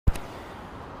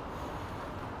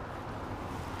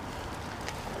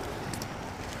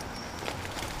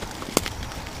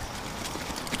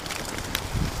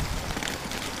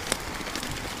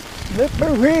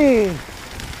Slippery.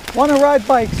 Want to ride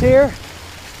bikes here.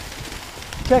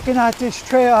 Checking out this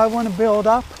trail I want to build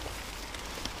up.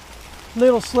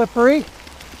 Little slippery,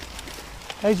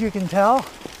 as you can tell.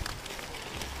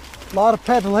 A lot of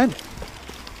pedaling,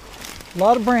 a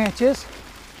lot of branches.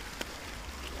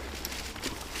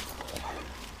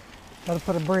 Got to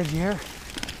put a bridge here.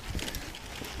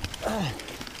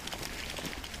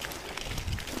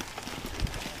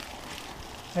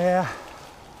 Yeah,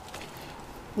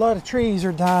 a lot of trees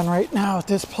are down right now at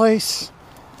this place.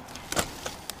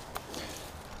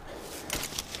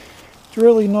 It's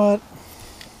really not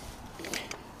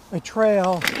a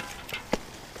trail.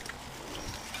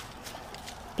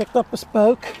 Picked up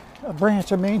a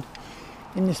branch I mean,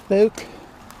 in the spoke.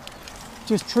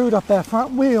 Just trued up that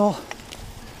front wheel.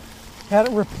 Had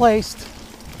it replaced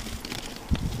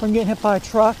from getting hit by a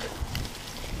truck.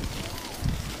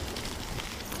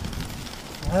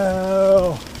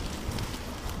 Oh,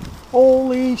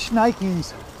 holy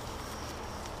shnikes.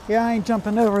 Yeah, I ain't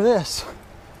jumping over this.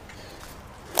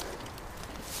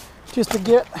 Just to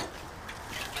get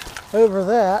over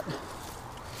that.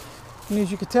 And as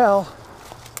you can tell,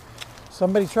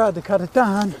 somebody tried to cut it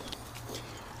down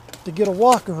to get a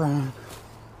walk around.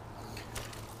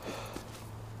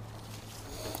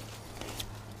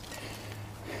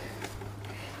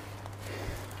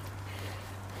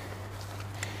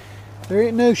 There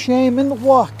ain't no shame in the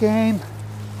walk game.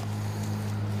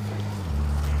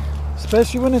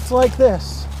 Especially when it's like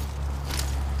this.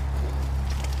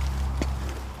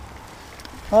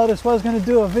 Well, this was going to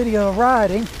do a video of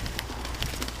riding,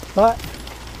 but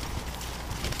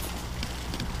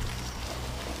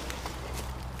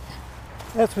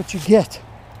that's what you get.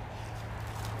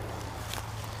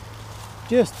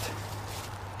 Just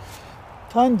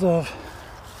tons of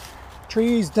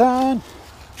trees down.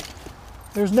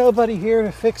 There's nobody here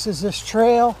that fixes this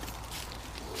trail.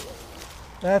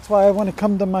 That's why I want to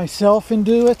come to myself and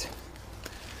do it.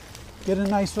 Get a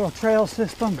nice little trail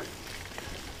system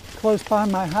close by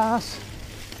my house.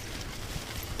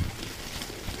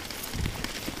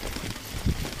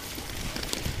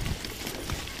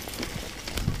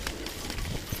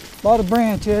 A lot of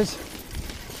branches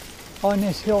on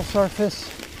this hill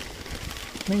surface.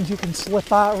 Means you can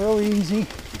slip out real easy.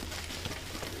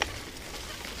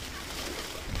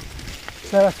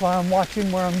 So that's why I'm watching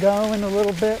where I'm going a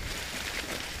little bit.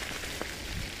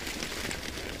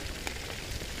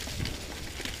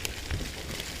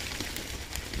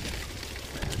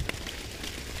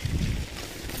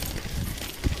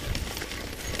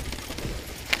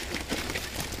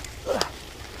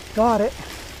 Got it.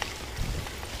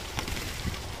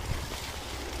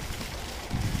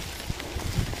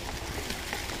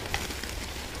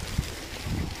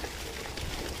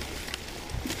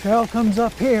 Trail comes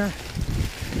up here.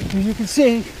 As you can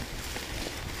see,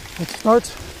 it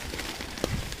starts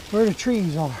where the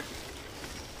trees are.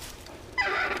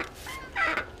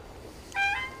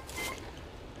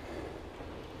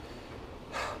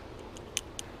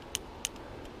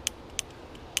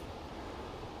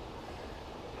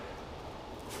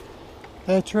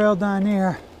 That trail down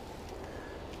there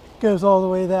goes all the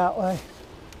way that way.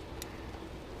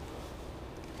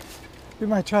 We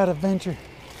might try to venture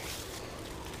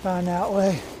down that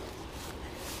way.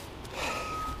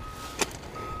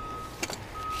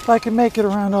 If I can make it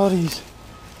around all these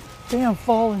damn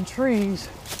fallen trees.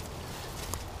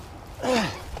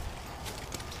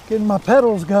 Getting my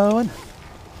pedals going.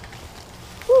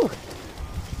 Whew.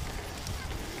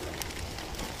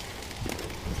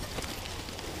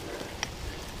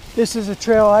 This is a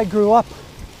trail I grew up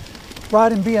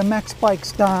riding BMX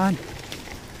bikes down.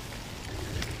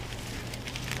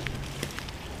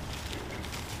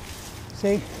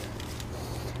 See?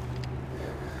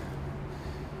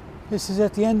 This is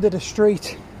at the end of the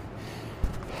street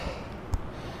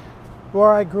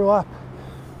where I grew up.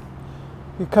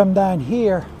 You come down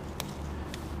here,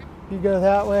 you go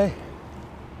that way.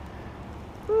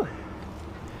 Whew.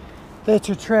 That's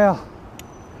your trail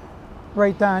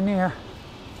right down there.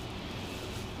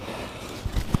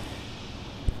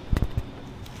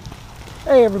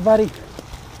 Hey everybody,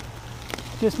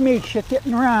 just me shit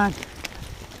getting around.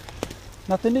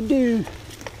 Nothing to do.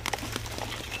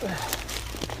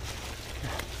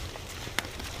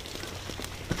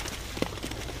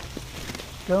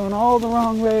 Going all the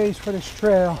wrong ways for this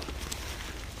trail.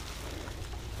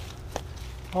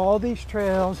 All these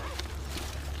trails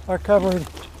are covered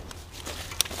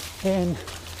in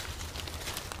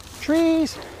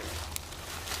trees,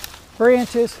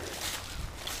 branches,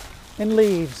 and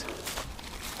leaves.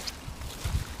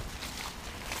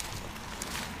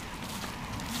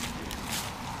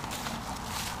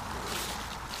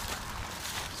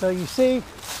 So you see,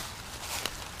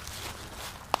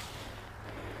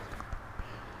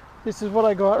 this is what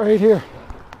I got right here.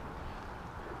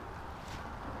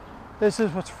 This is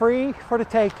what's free for the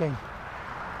taking.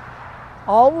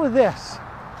 All of this.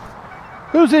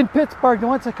 Who's in Pittsburgh that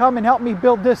wants to come and help me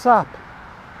build this up?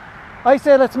 I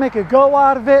say let's make a go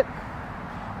out of it.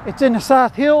 It's in the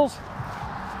South Hills.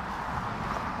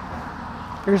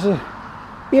 There's a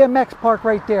BMX park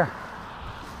right there.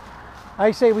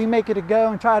 I say we make it a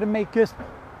go and try to make this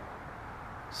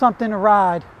something to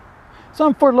ride.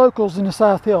 Something for locals in the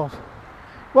South Hills.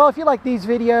 Well, if you like these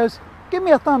videos, give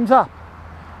me a thumbs up.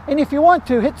 And if you want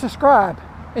to, hit subscribe.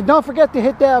 And don't forget to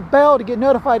hit that bell to get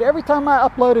notified every time I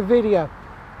upload a video.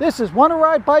 This is Wanna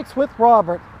Ride Bikes with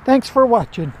Robert. Thanks for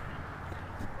watching.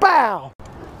 Bow!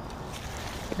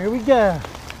 Here we go.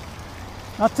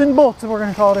 Nuts and bolts, we're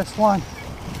going to call this one.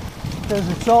 Because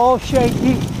it's all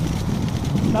shaky.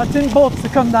 Nuts and bolts to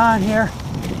come down here.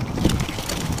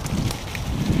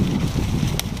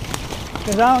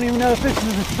 Because I don't even know if this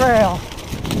is a trail.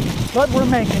 But we're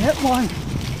making it one.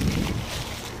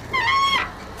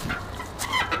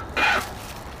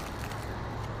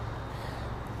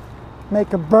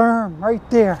 Make a berm right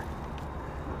there.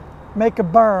 Make a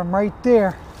berm right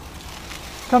there.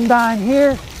 Come down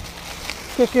here.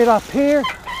 Kick it up here.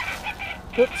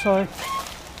 Oops, sorry.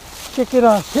 Kick it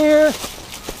up here.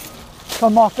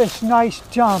 Come off this nice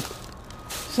jump.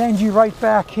 Send you right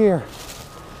back here.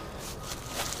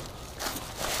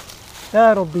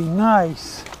 That'll be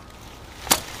nice.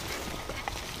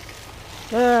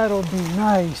 That'll be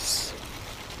nice.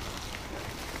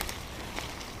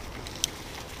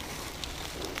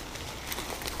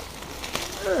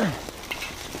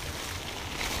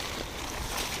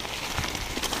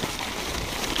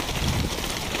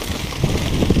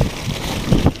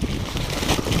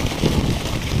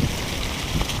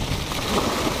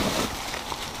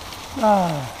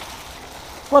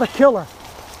 What a killer.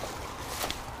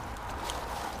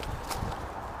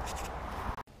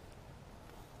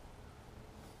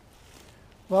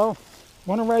 Well,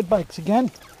 wanna ride bikes again?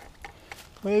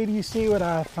 Wait till you see what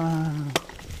I found.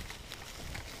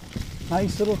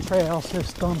 Nice little trail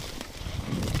system.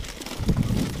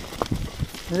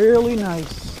 Really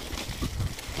nice.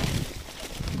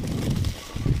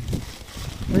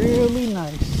 Really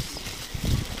nice.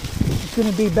 It's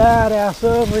gonna be badass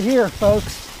over here,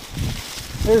 folks.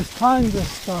 There's tons of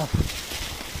stuff.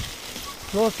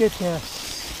 Look at this.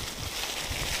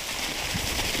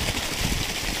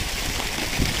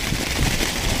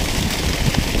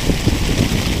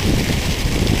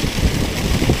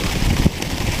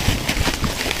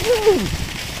 Ooh,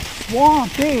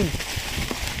 swampy.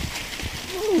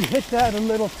 Ooh, hit that a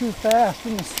little too fast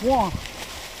in the swamp.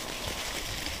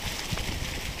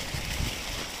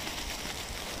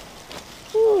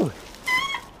 Ooh.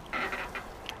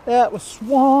 That was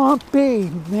swampy,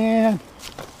 man.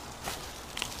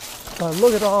 But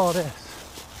look at all this.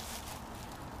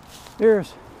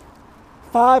 There's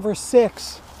 5 or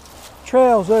 6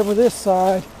 trails over this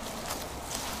side.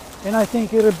 And I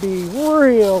think it'll be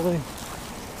really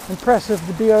impressive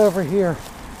to be over here.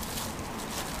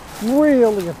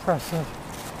 Really impressive.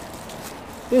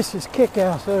 This is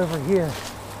kick-ass over here.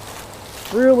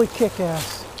 Really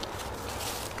kick-ass.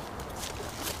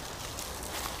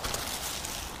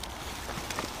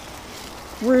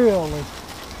 Really.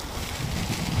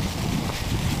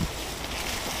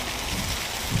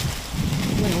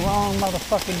 In the wrong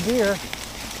motherfucking gear.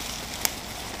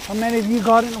 How many of you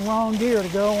got in the wrong gear to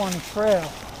go on the trail?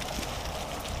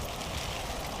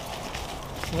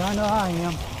 Yeah, I know I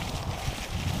am.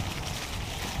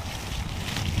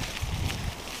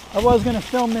 I was going to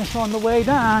film this on the way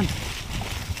down,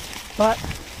 but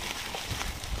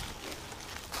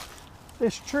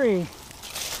this tree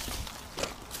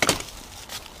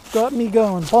got me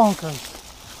going bonkers.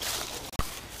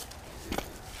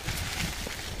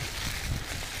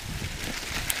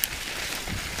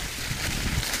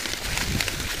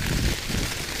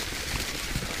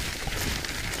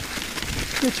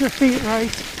 Get your feet right.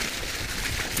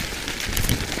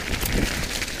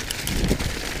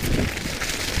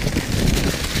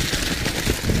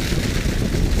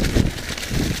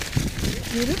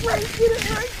 Get it right, get it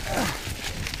right.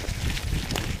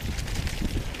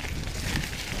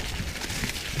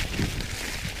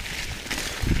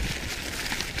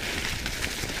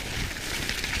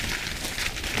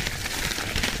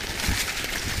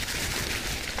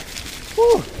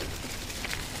 Whew.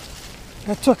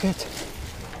 That took it.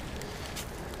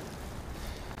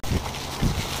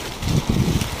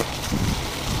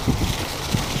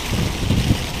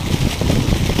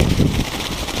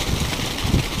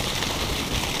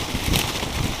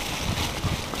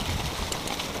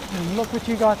 what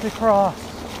you got to cross.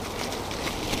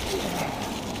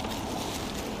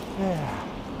 Yeah.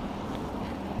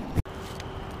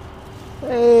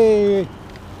 Hey,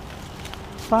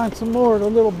 find some more of the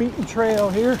little beaten trail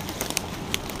here,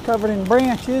 covered in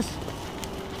branches.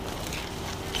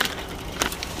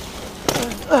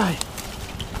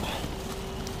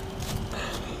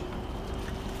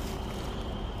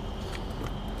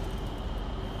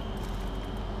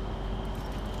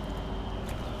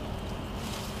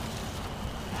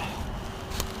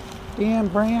 Damn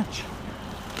branch.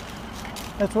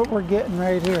 That's what we're getting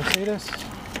right here. See this?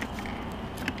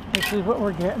 This is what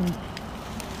we're getting.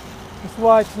 That's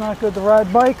why it's not good to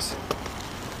ride bikes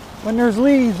when there's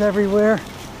leaves everywhere,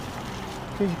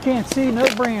 because you can't see no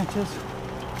branches.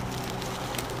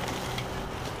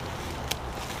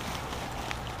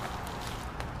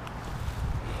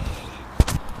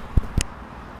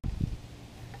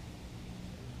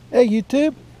 Hey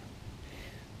YouTube,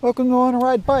 welcome to Wanna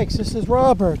Ride Bikes. This is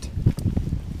Robert.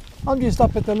 I'm just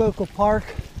up at the local park,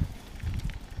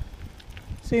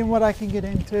 seeing what I can get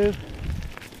into.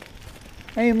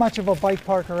 Ain't much of a bike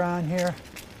park around here,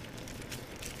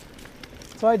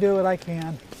 so I do what I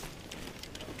can.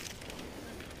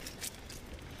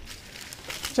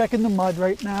 Checking the mud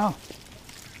right now.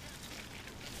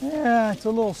 Yeah, it's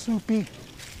a little soupy.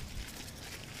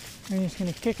 I'm just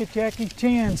gonna kick it Jackie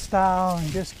Chan style and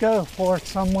just go for it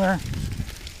somewhere,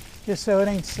 just so it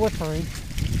ain't slippery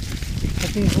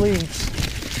with these leaves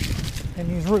and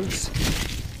these roots.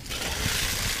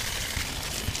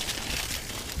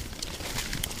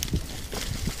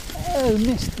 Oh,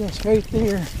 missed this right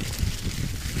there.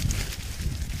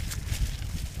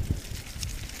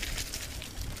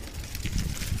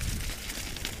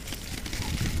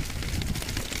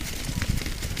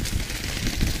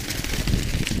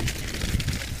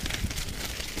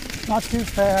 Not too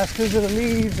fast because of the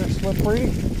leaves are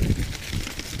slippery.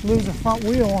 Lose the front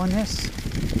wheel on this.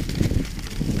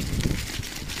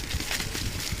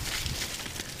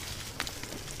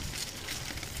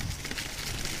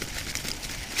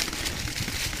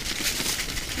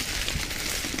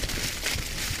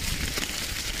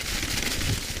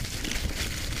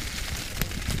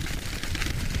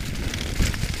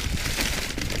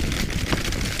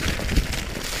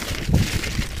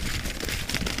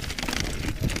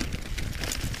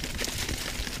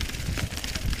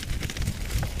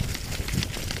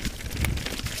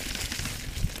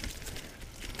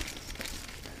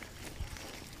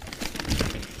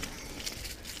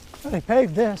 They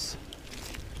paved this.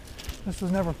 This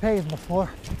was never paved before.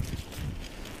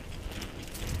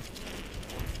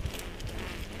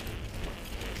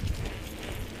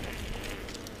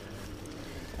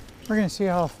 We're going to see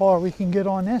how far we can get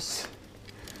on this.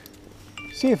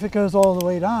 See if it goes all the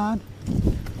way down.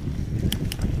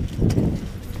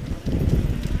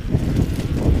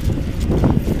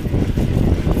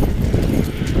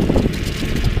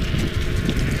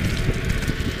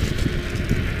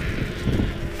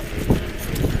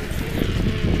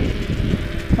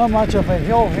 Not much of a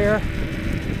hill here.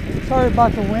 Sorry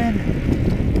about the wind.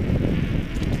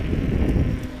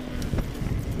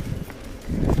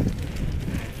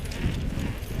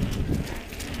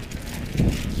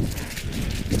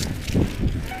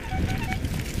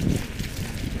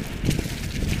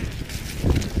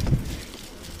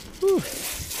 Whew.